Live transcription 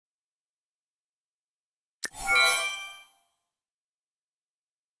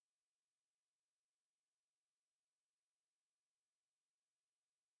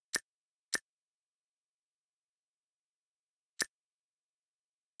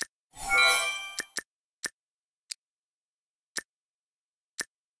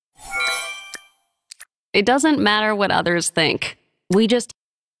It doesn't matter what others think. We just...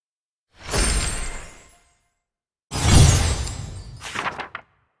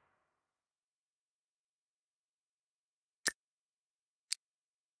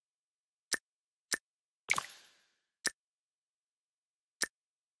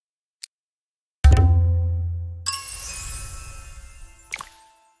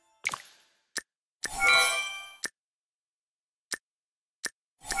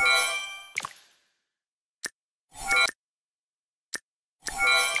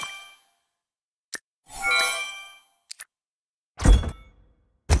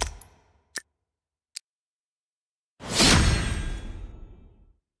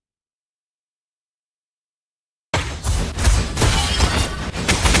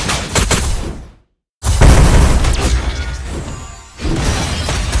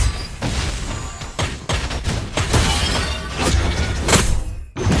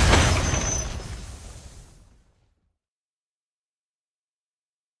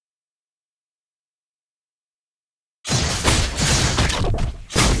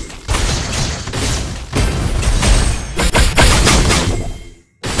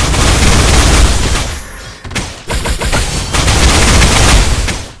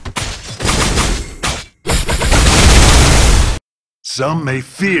 Some may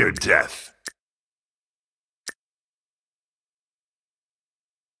fear death.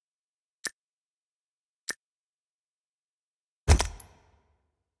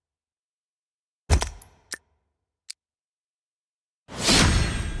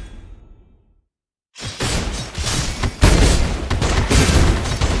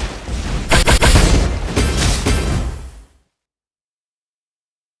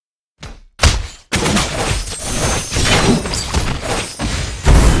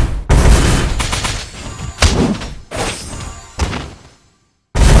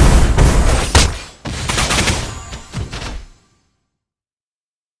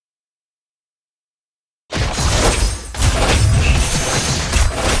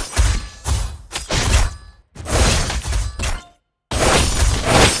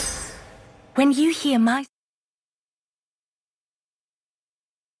 When you hear my...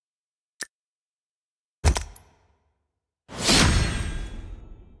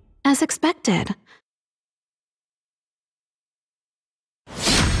 As expected.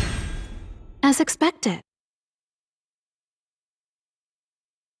 As expected.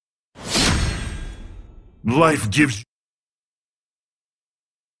 Life gives...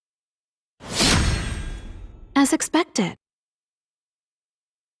 As expected.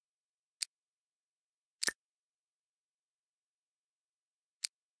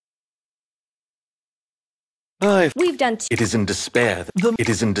 We've done... It is in despair. It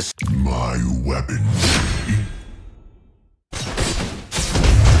is in despair. My weapon.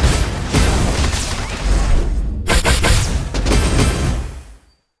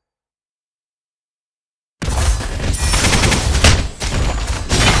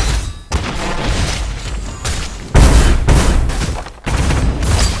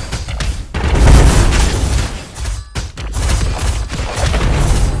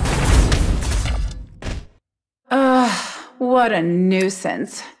 What a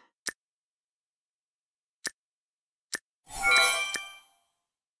nuisance.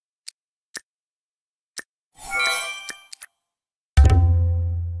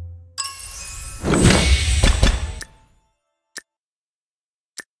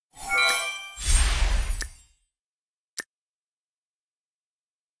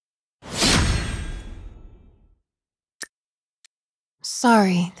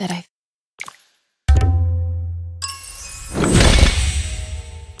 Sorry that I...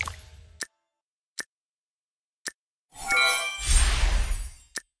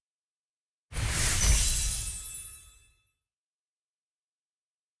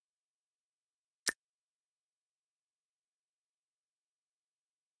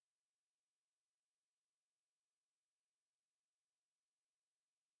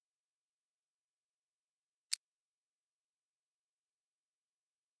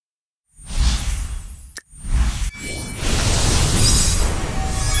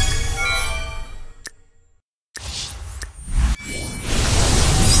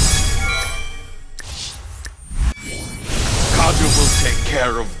 Will take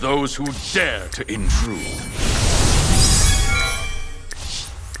care of those who dare to intrude.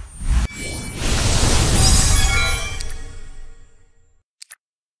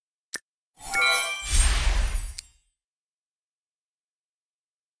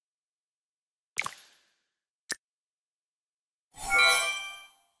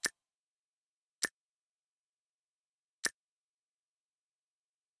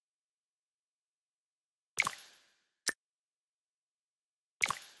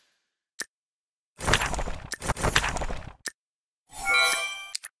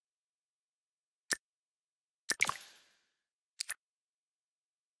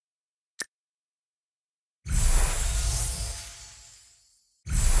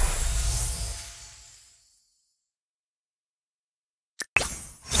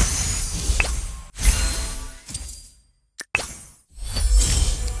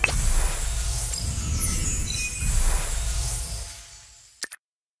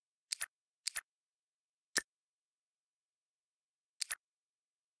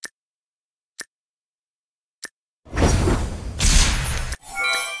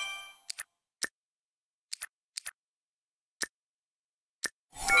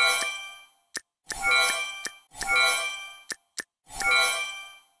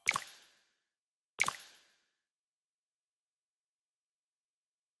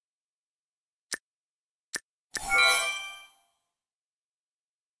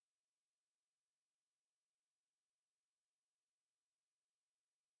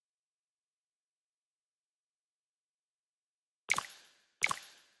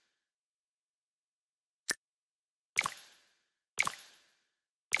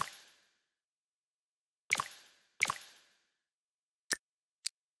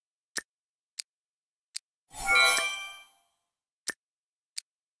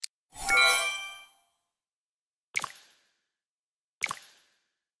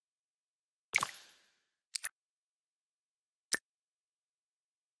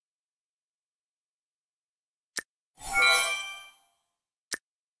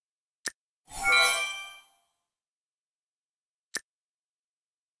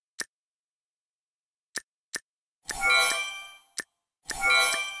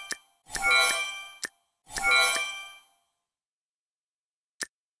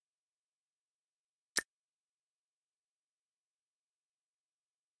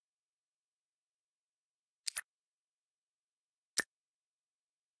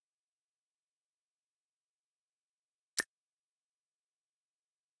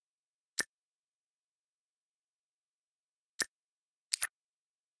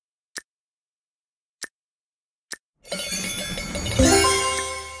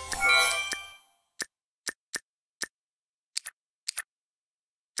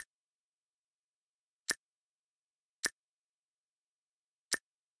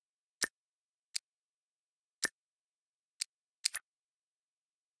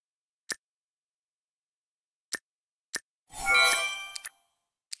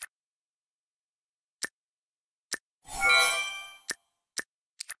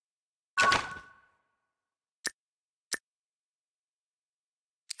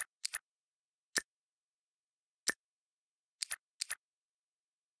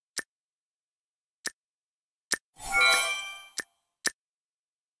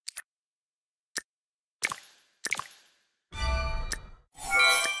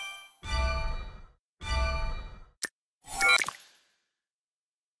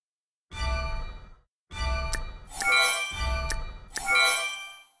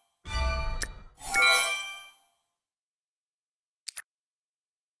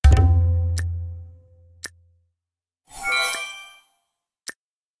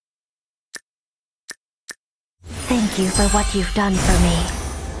 Thank you for what you've done for me.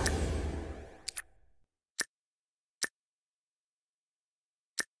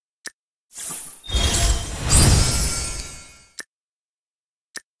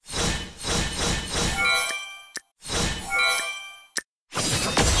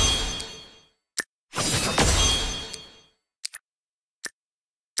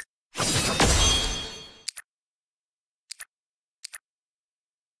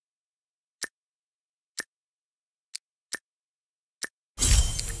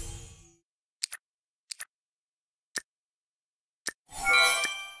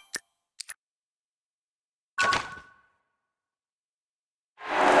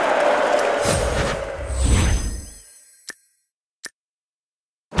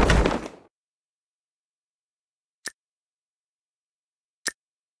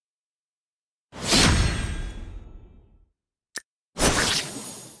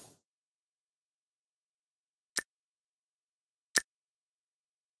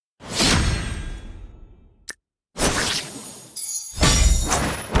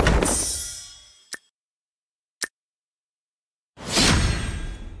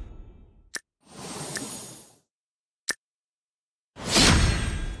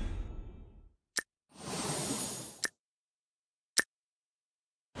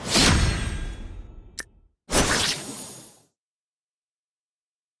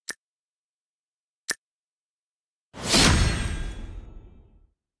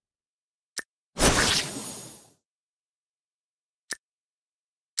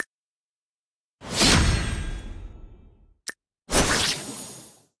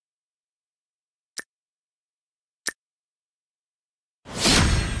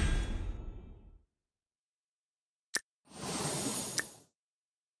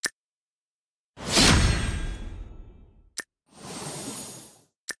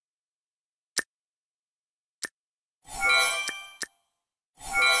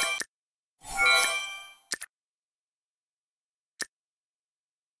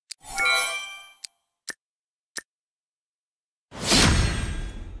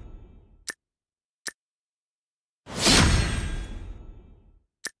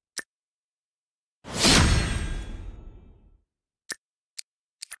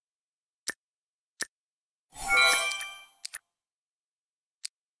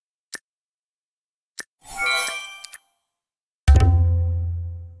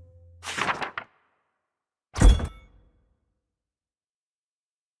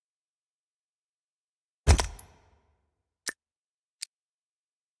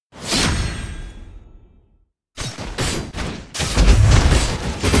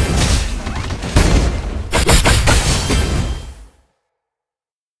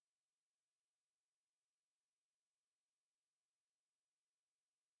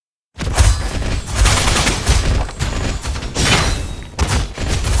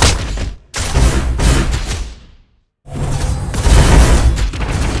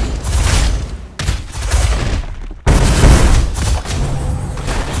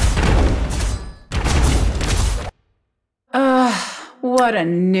 What a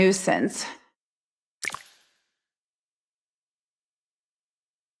nuisance.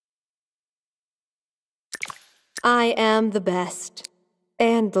 I am the best.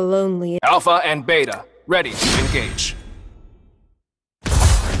 And the loneliest. Alpha and Beta, ready to engage.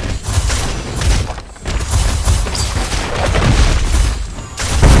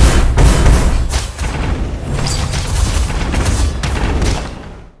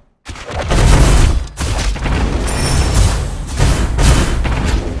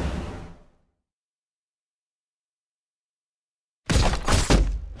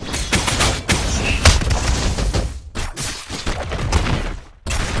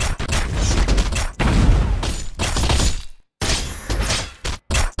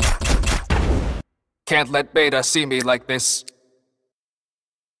 Can't let Beta see me like this.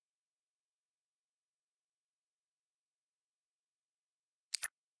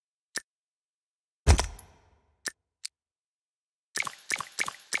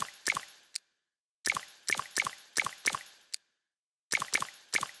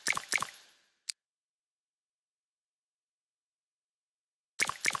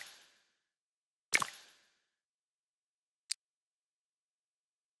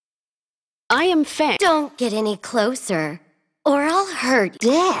 I am Fang. Don't get any closer, or I'll hurt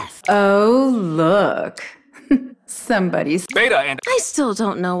death. Oh, look. Somebody's... Beta and... I still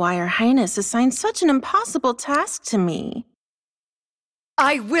don't know why Her Highness assigned such an impossible task to me.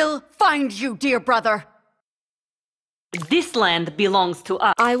 I will find you, dear brother. This land belongs to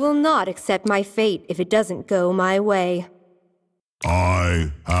us. I will not accept my fate if it doesn't go my way.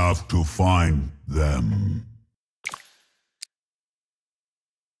 I have to find them.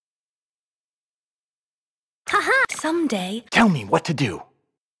 Haha! Someday, Tell me what to do.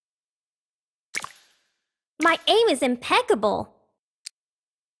 my aim is impeccable.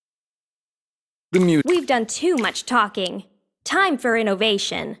 We've done too much talking. Time for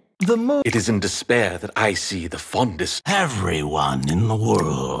innovation. It is in despair that I see the fondest. Everyone in the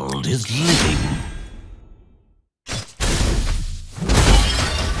world is living.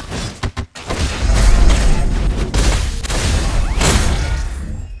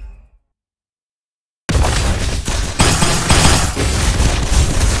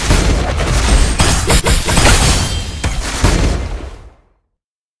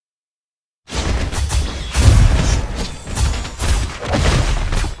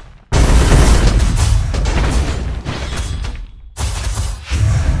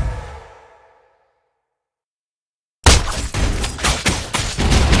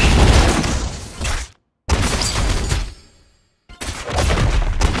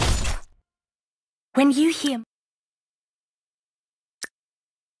 When you hear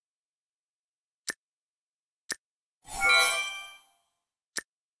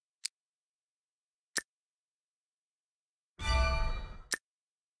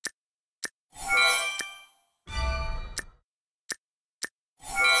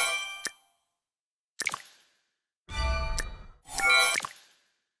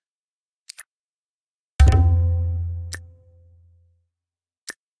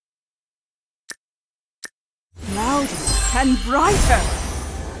louder and brighter.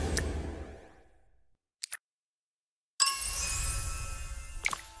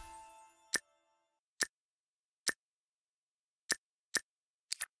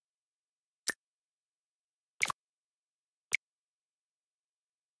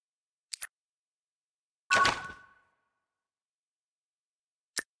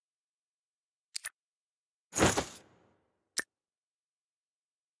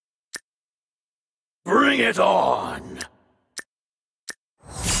 Bring it on!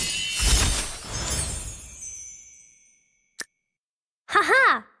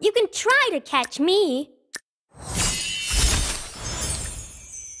 Haha! You can try to catch me.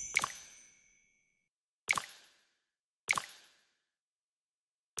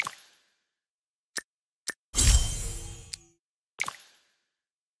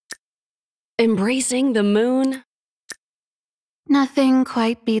 Embracing the moon? Nothing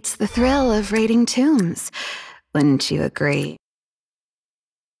quite beats the thrill of raiding tombs. Wouldn't you agree?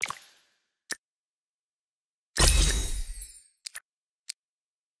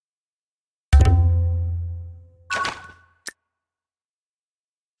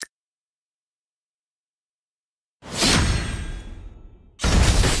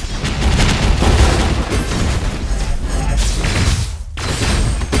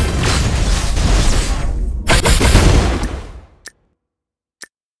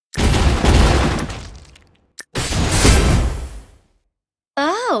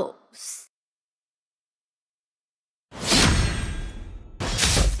 Oh.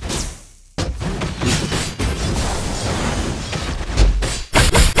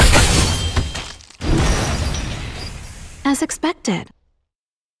 As expected.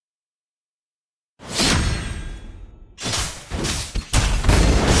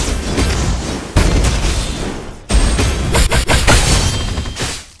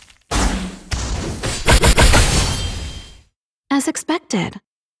 As expected.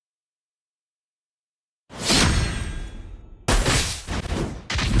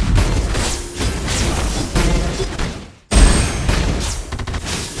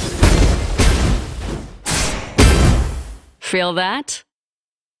 Feel that?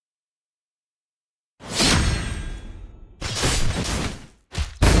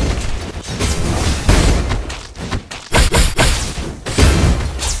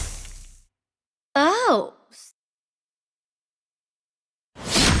 Oh.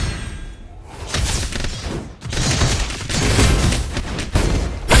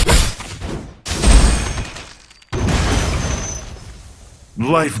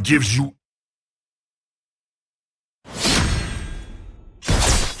 Life gives you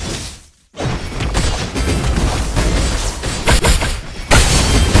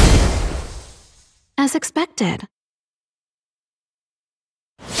As expected.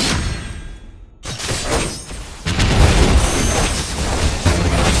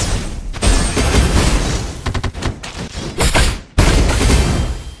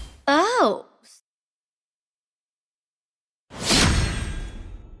 Oh.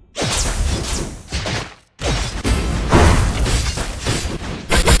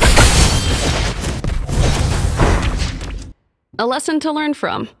 A lesson to learn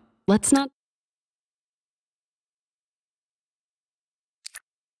from. Let's not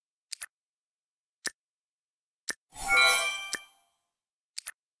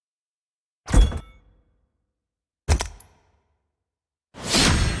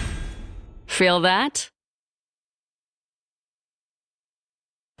Feel that?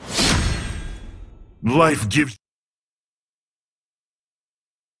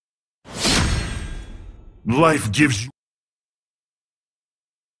 Life gives you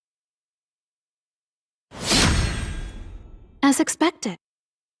As expected.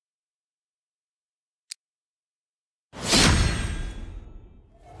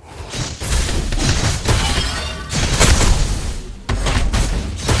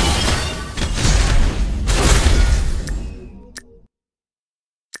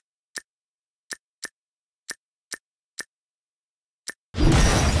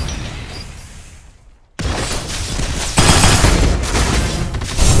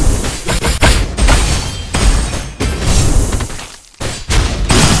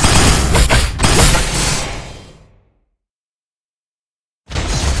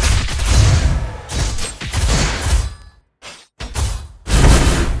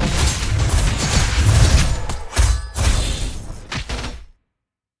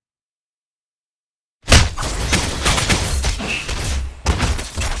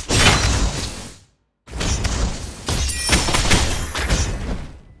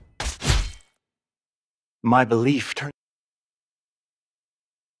 My belief turns.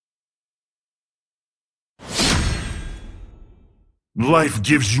 life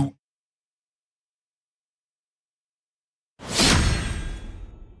gives you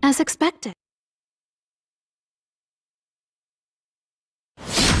As expected.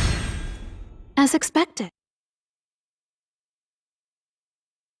 As expected.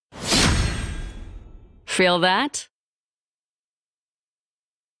 Feel that?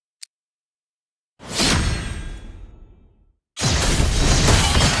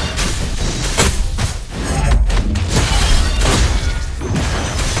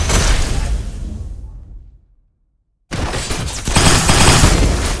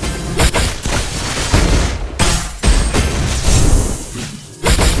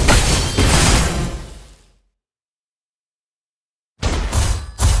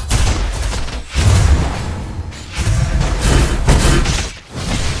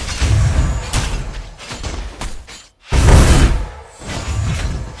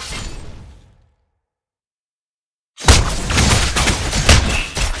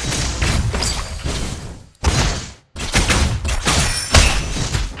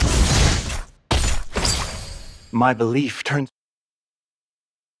 My belief turns.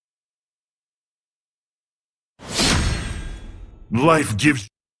 life gives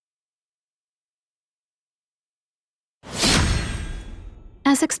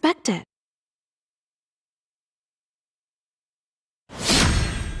As expected.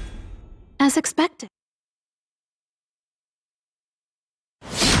 As expected.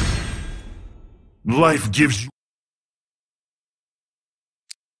 life gives you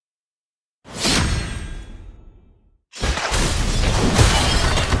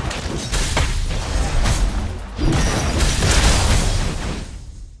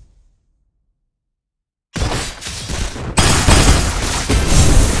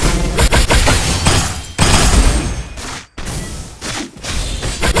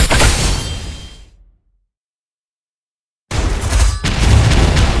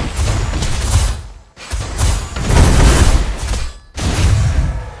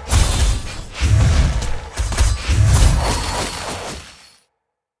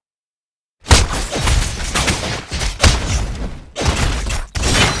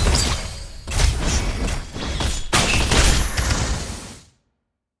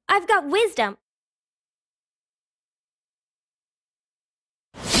I've got wisdom.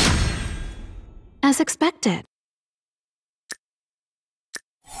 As expected.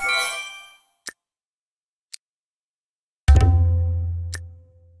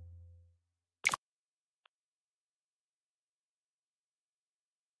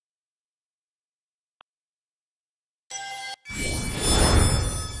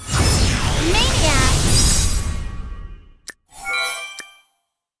 Maniac!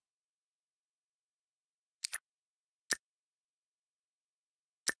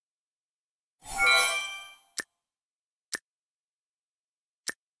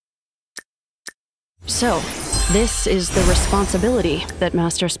 So, this is the responsibility that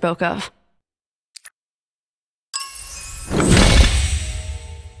Master spoke of.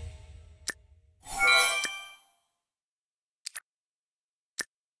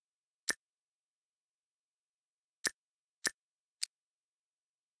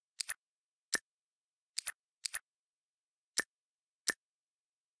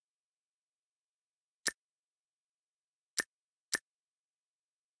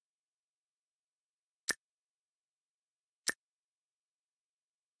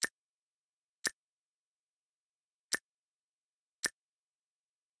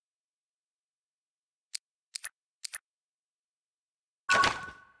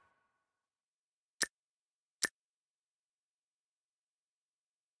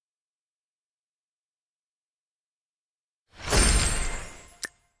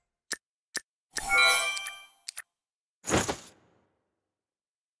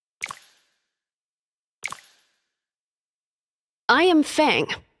 I am Fang,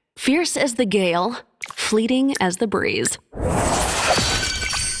 fierce as the gale, fleeting as the breeze.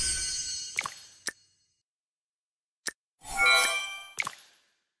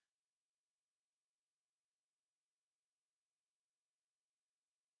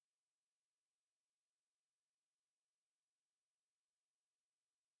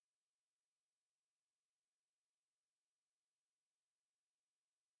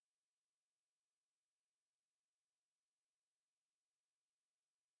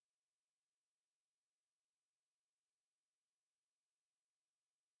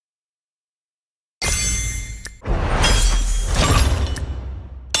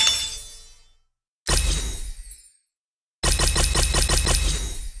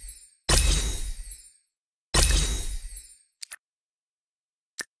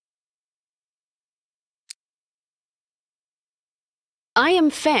 I am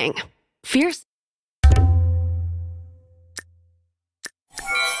Fang, fierce.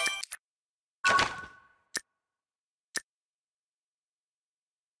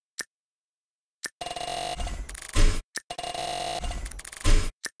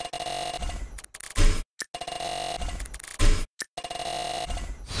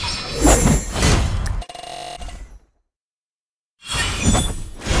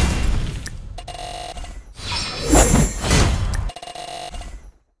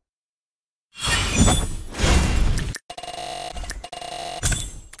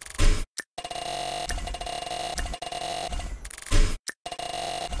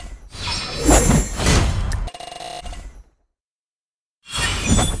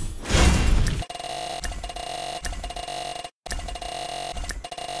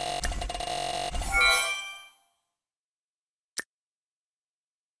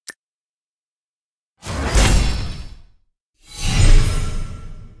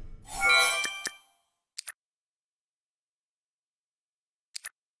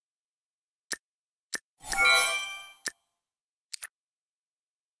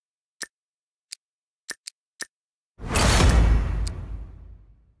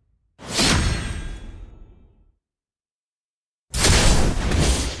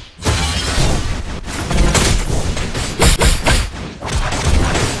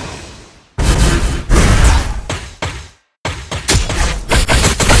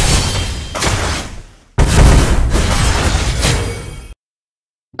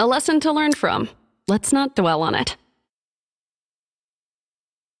 A lesson to learn from. Let's not dwell on it.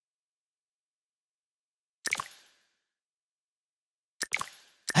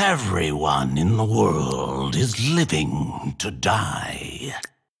 Everyone in the world is living to die.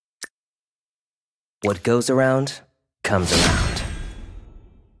 What goes around, comes around.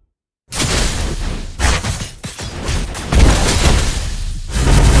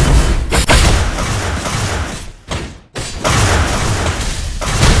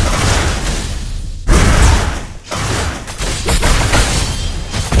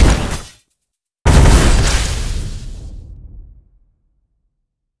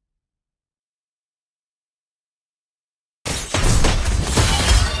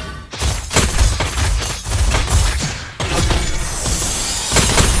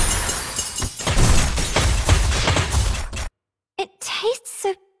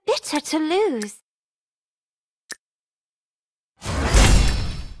 To lose.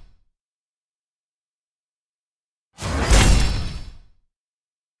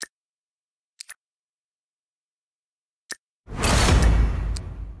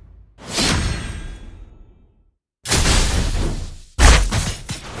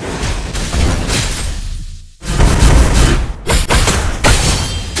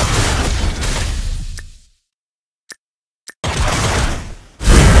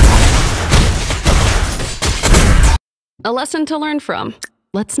 A lesson to learn from.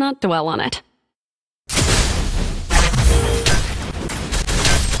 Let's not dwell on it.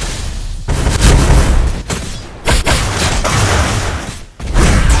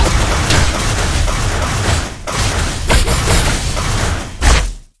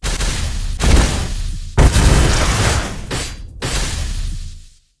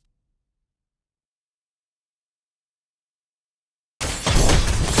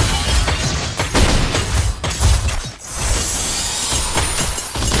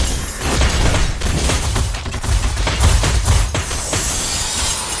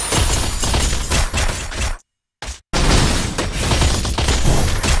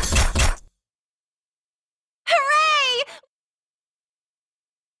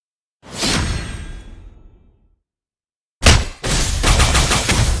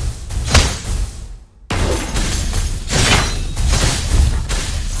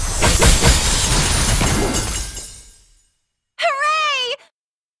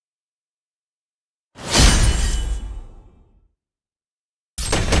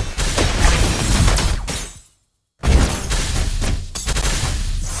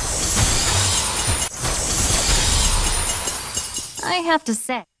 I have to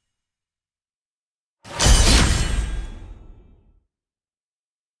say.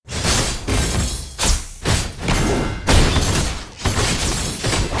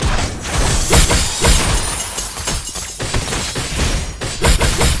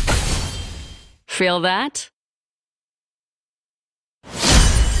 Feel that?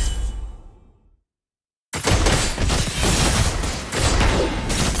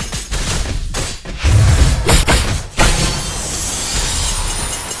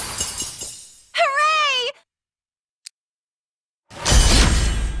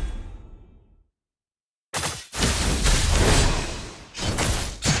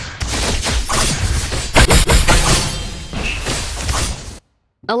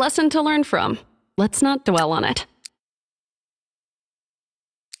 A lesson to learn from. Let's not dwell on it.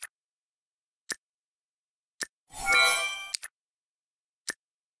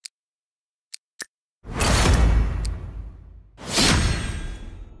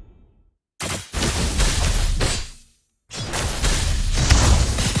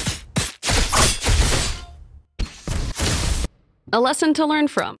 A lesson to learn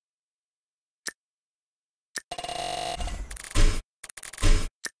from.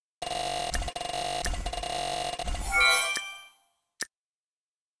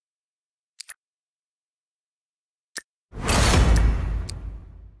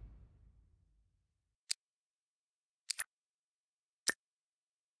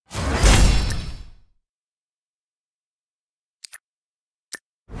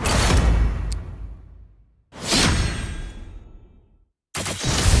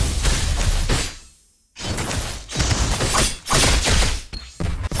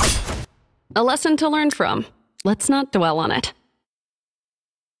 A lesson to learn from. Let's not dwell on it.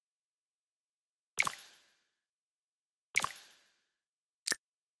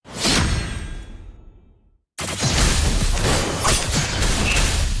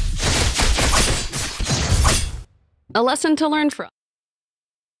 A lesson to learn from.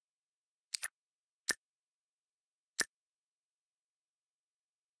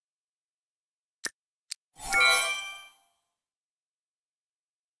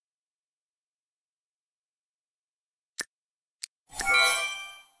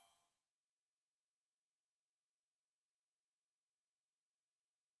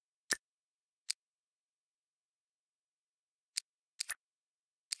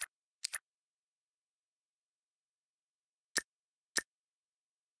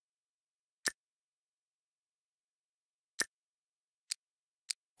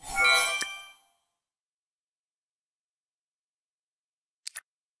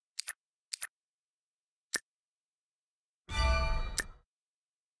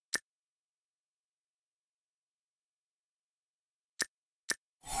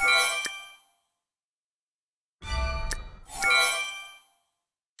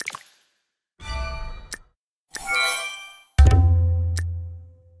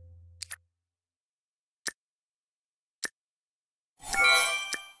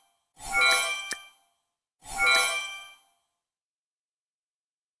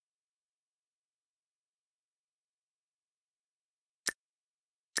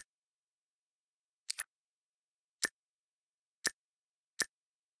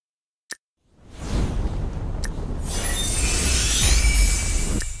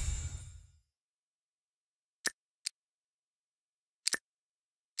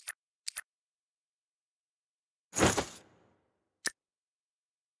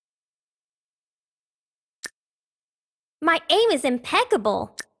 My aim is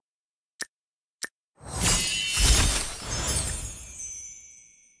impeccable.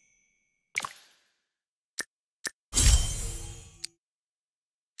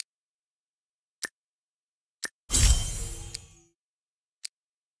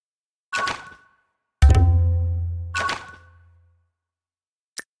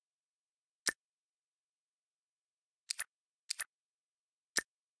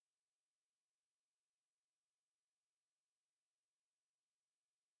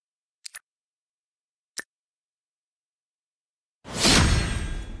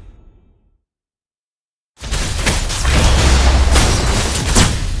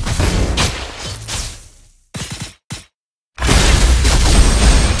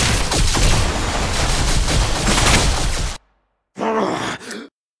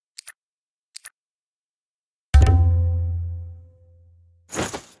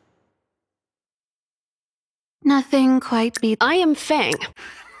 Nothing quite beats. I am Fang.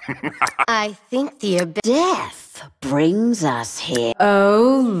 I think the death brings us here.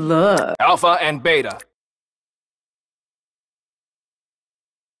 Oh, look. Alpha and Beta.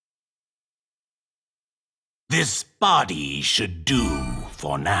 This body should do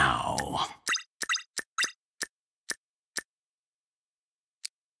for now.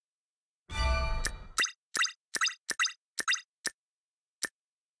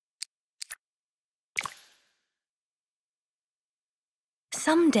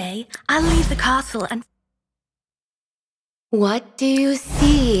 Someday, I'll leave the castle and... What do you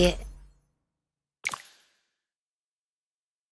see?